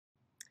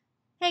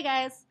Hey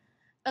guys!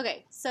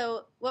 Okay,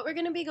 so what we're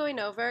going to be going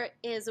over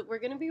is we're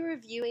going to be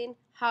reviewing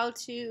how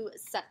to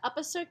set up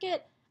a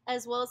circuit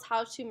as well as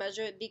how to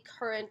measure the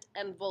current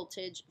and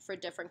voltage for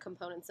different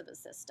components of a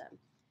system.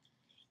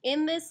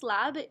 In this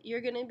lab, you're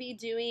going to be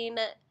doing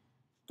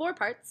 4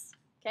 parts,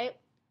 okay?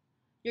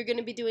 You're going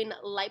to be doing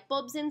light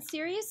bulbs in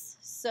series,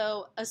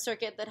 so a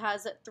circuit that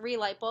has 3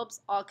 light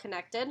bulbs all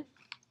connected.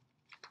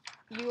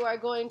 You are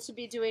going to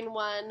be doing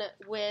one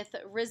with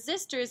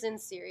resistors in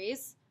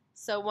series,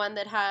 so one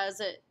that has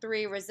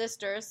 3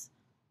 resistors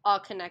all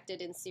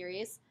connected in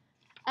series.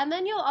 And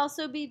then you'll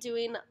also be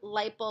doing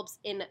light bulbs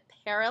in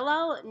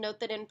parallel. Note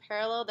that in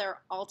parallel there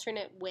are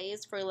alternate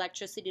ways for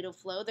electricity to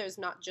flow. There's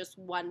not just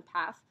one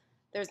path,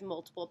 there's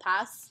multiple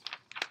paths.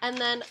 And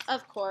then,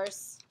 of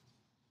course,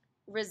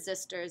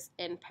 resistors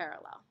in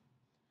parallel.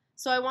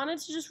 So I wanted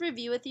to just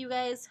review with you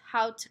guys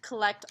how to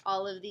collect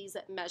all of these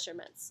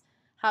measurements.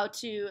 How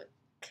to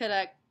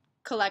collect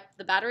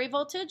the battery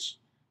voltage,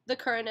 the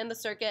current in the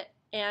circuit,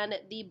 and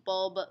the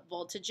bulb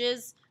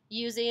voltages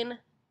using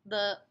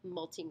the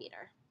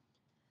multimeter.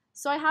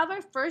 So I have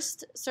our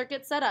first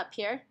circuit set up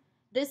here.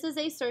 This is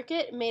a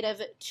circuit made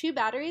of 2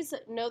 batteries.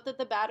 Note that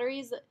the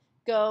batteries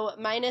go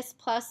minus,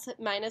 plus,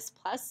 minus,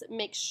 plus.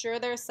 Make sure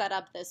they're set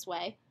up this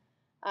way.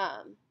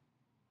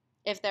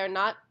 If they're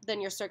not, then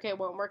your circuit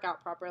won't work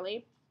out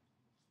properly.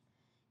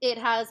 It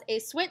has a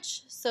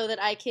switch so that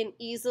I can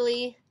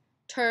easily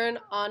turn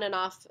on and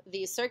off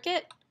the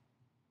circuit.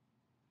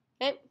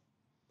 Okay.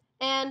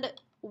 And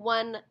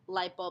 1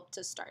 light bulb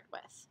to start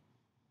with.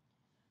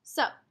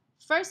 So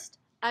first,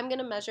 I'm going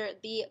to measure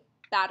the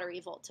battery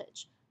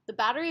voltage. The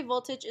battery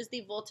voltage is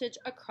the voltage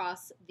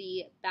across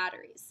the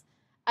batteries.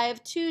 I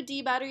have 2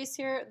 D batteries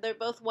here. They're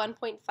both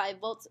 1.5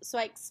 volts, so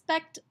I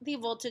expect the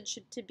voltage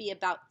to be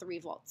about 3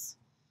 volts.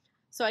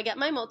 So I get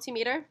my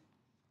multimeter.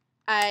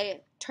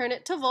 I turn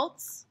it to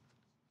volts.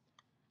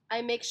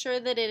 I make sure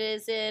that it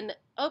is in,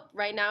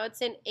 right now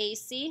it's in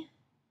AC.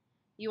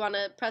 You want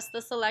to press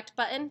the select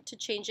button to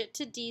change it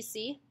to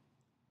DC.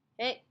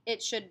 Okay,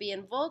 it should be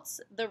in volts.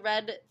 The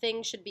red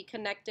thing should be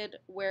connected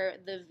where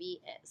the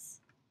V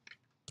is.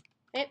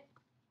 Okay.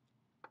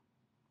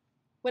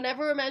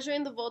 Whenever we're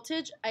measuring the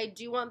voltage, I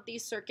do want the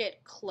circuit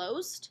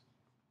closed.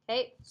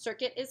 Okay,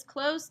 circuit is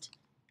closed.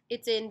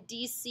 It's in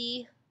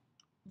DC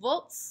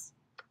volts.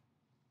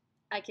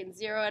 I can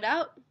zero it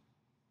out.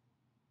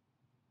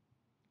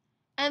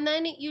 And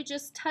then you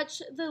just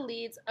touch the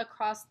leads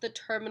across the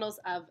terminals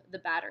of the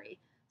battery.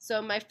 So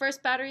my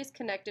first battery is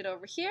connected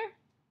over here.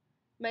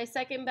 My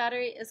second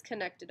battery is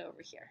connected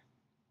over here.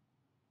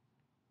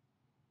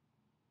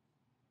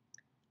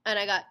 And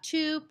I got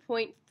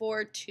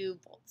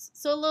 2.42 volts.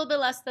 So a little bit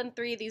less than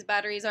 3. These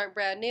batteries aren't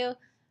brand new,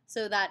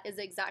 so that is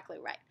exactly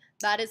right.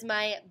 That is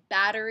my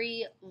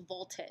battery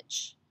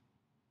voltage.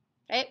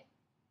 Okay?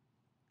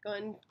 Go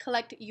and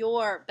collect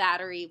your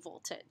battery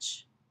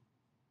voltage.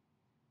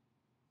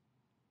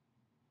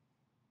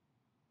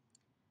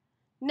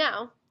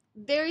 Now,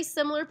 very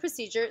similar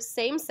procedure,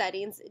 same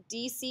settings,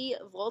 DC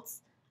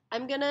volts.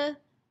 I'm going to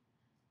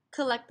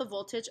collect the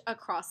voltage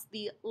across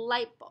the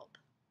light bulb.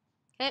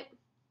 Okay,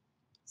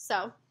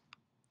 so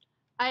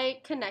I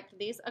connect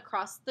these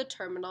across the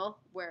terminal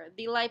where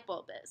the light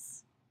bulb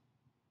is.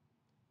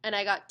 And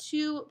I got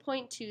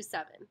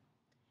 2.27.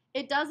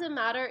 It doesn't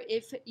matter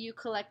if you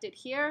collect it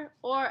here,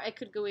 or I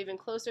could go even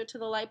closer to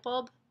the light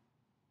bulb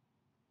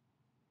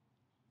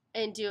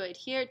and do it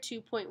here,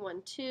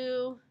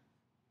 2.12.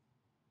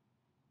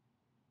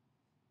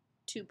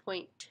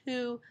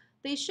 2.2.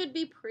 They should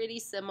be pretty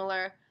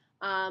similar.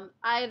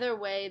 Either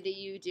way that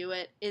you do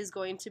it is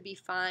going to be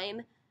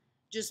fine.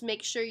 Just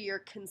make sure you're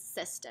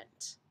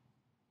consistent.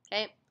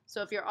 Okay?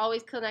 So if you're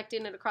always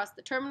connecting it across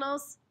the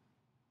terminals,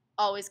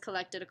 always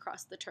collect it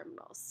across the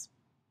terminals.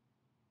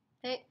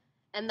 Okay?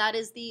 And that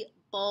is the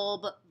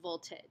bulb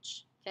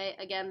voltage. Okay?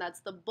 Again, that's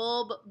the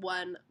bulb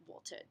 1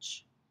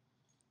 voltage.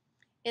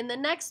 In the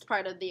next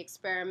part of the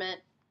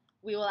experiment,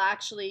 we will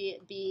actually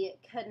be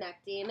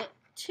connecting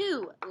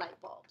 2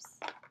 light bulbs.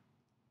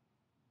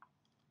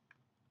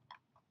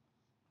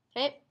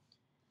 Okay,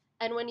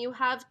 and when you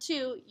have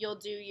 2, you'll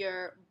do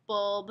your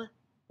bulb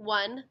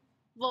 1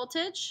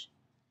 voltage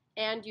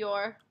and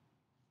your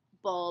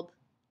bulb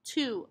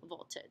 2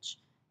 voltage.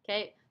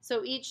 Okay,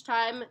 so each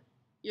time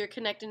you're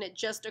connecting it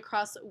just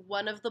across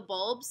one of the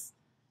bulbs,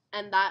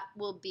 and that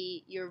will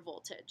be your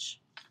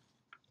voltage.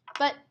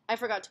 But I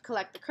forgot to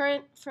collect the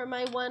current for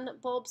my 1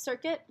 bulb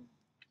circuit.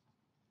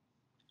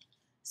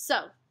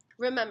 So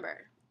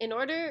remember, in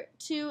order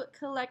to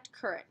collect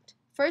current,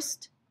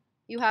 first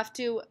you have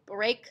to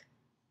break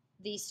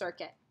the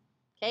circuit.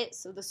 Okay,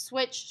 so the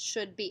switch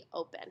should be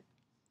open.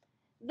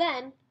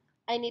 Then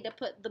I need to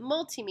put the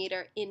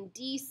multimeter in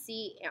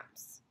DC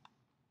amps.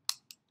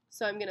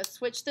 So I'm going to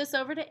switch this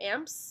over to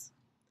amps.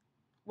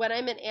 When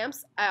I'm in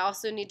amps, I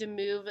also need to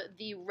move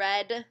the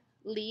red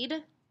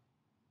lead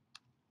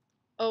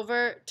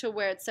over to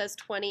where it says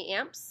 20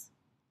 amps.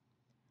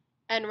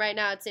 And right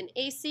now it's in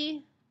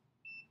AC.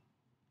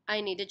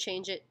 I need to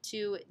change it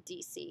to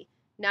DC.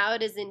 Now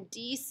it is in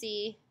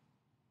DC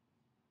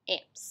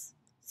amps.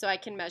 so I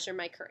can measure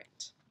my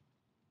current.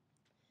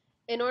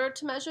 In order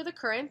to measure the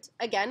current,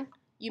 again,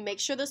 you make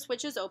sure the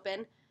switch is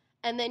open,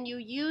 and then you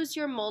use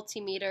your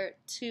multimeter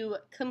to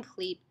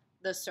complete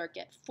the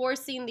circuit,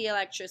 forcing the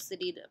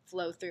electricity to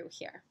flow through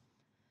here.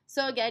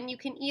 So again, you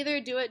can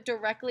either do it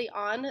directly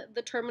on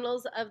the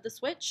terminals of the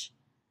switch.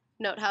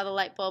 Note how the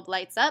light bulb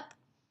lights up.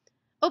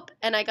 Oh,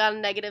 and I got a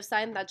negative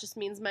sign. That just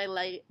means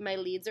my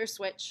leads are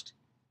switched.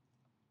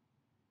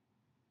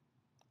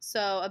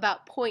 So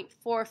about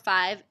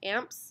 0.45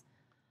 amps.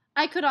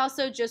 I could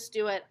also just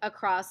do it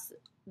across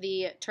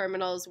the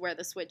terminals where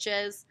the switch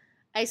is.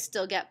 I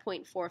still get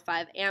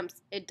 0.45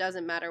 amps. It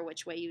doesn't matter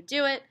which way you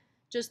do it,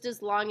 just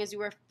as long as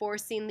you are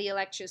forcing the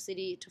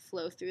electricity to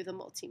flow through the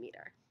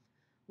multimeter.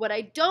 What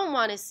I don't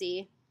want to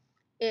see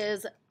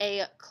is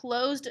a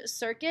closed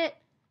circuit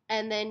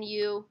and then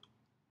you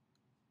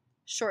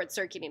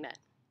short-circuiting it.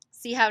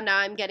 See how now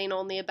I'm getting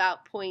only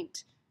about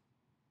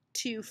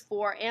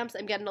 0.24 amps?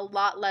 I'm getting a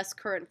lot less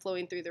current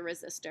flowing through the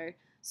resistor.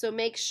 So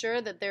make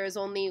sure that there is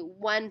only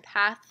one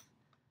path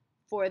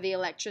for the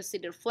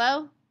electricity to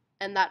flow,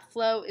 and that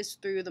flow is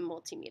through the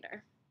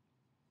multimeter.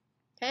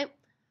 Okay,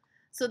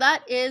 so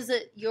that is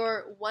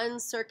your one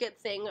circuit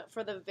thing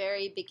for the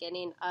very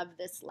beginning of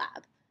this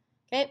lab.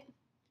 Okay,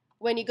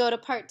 when you go to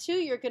part 2,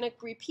 you're going to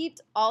repeat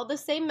all the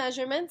same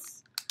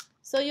measurements.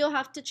 So you'll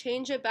have to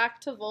change it back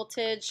to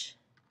voltage,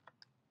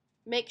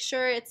 make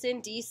sure it's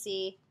in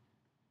DC,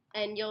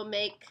 and you'll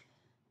make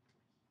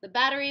the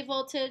battery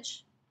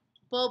voltage,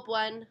 bulb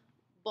 1,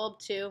 bulb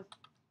 2,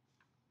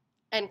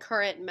 and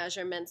current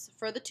measurements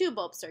for the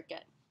 2-bulb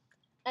circuit.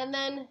 And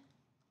then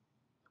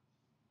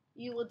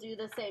you will do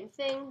the same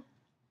thing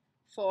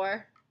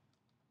for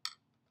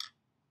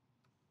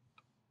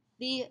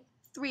the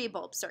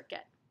 3-bulb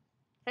circuit.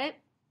 Okay?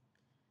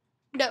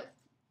 Note,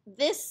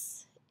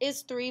 this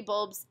is 3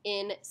 bulbs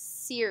in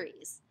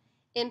series.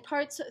 In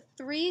parts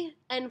 3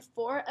 and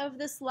 4 of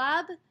this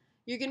lab,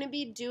 you're going to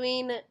be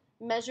doing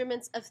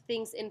measurements of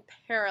things in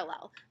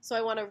parallel. So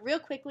I want to real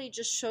quickly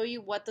just show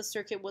you what the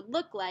circuit would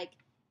look like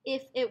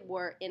if it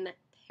were in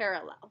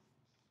parallel.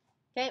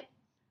 Okay,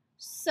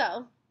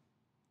 so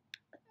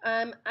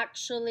I'm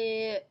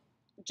actually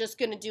just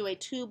going to do a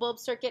 2-bulb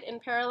circuit in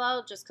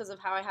parallel just because of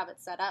how I have it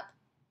set up.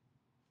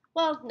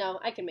 Well, no,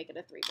 I can make it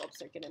a 3-bulb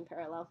circuit in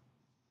parallel.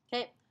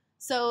 Okay,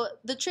 so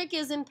the trick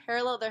is in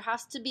parallel there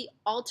has to be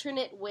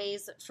alternate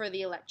ways for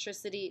the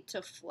electricity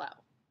to flow.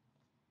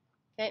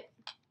 Okay,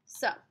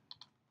 so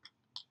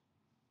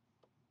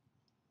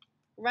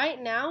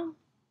right now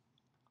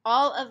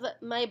all of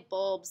my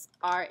bulbs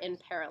are in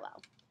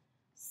parallel.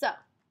 So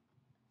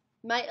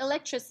my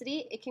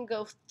electricity, it can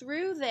go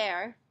through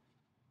there,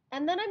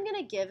 and then I'm going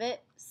to give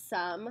it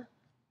some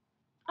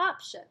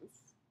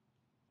options.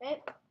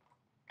 Okay?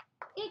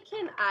 It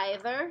can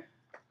either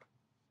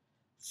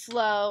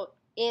flow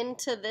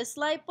into this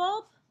light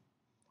bulb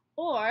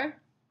or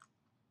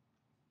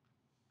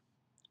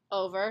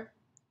over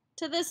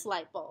to this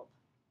light bulb.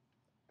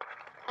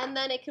 And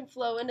then it can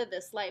flow into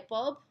this light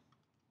bulb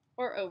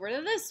or over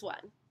to this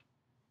one.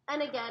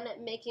 And again,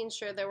 making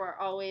sure that we're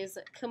always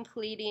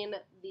completing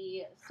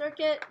the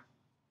circuit.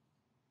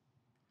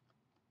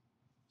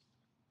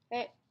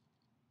 Okay.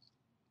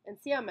 And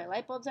see how my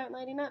light bulbs aren't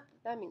lighting up?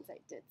 That means I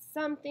did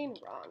something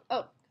wrong.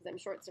 Oh, because I'm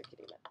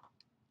short-circuiting it.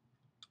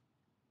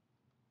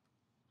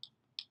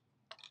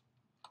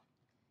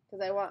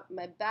 Because I want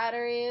my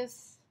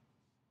batteries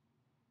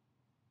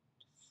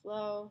to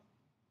flow.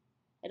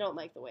 I don't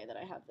like the way that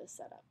I have this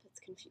set up. It's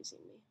confusing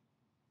me.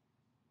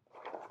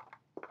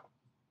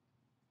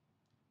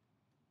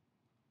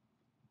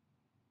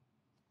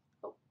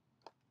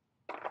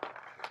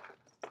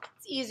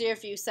 It's easier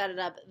if you set it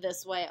up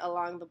this way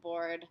along the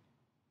board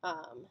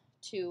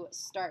to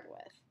start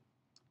with.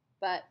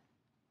 But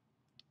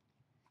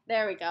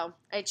there we go.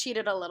 I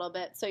cheated a little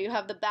bit. So you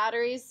have the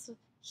batteries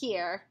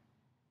here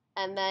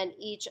and then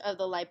each of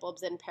the light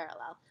bulbs in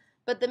parallel.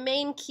 But the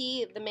main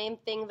key, the main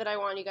thing that I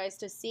want you guys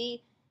to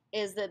see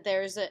is that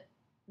there's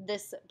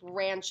this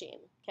branching.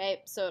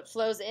 Okay, so it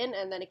flows in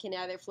and then it can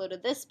either flow to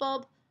this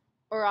bulb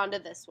or onto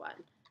this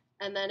one.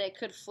 And then it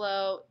could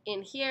flow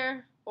in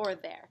here or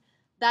there.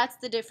 That's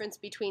the difference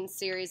between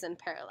series and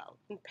parallel.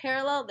 In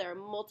parallel, there are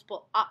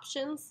multiple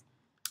options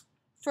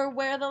for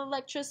where the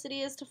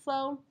electricity is to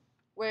flow,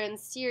 where in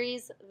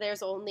series,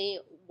 there's only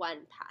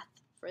one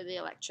path for the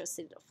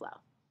electricity to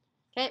flow.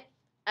 Okay,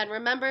 and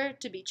remember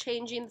to be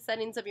changing the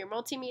settings of your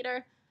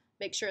multimeter.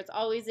 Make sure it's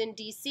always in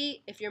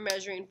DC. If you're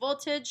measuring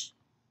voltage,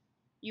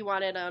 you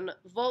want it on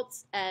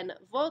volts and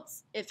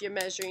volts. If you're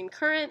measuring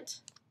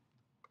current,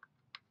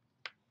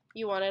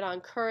 you want it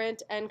on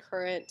current and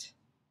current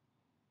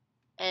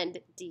and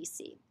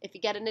DC. If you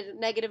get a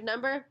negative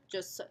number,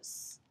 just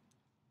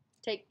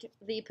take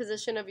the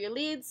position of your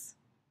leads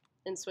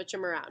and switch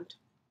them around.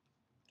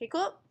 Okay,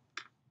 cool?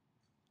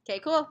 Okay,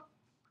 cool.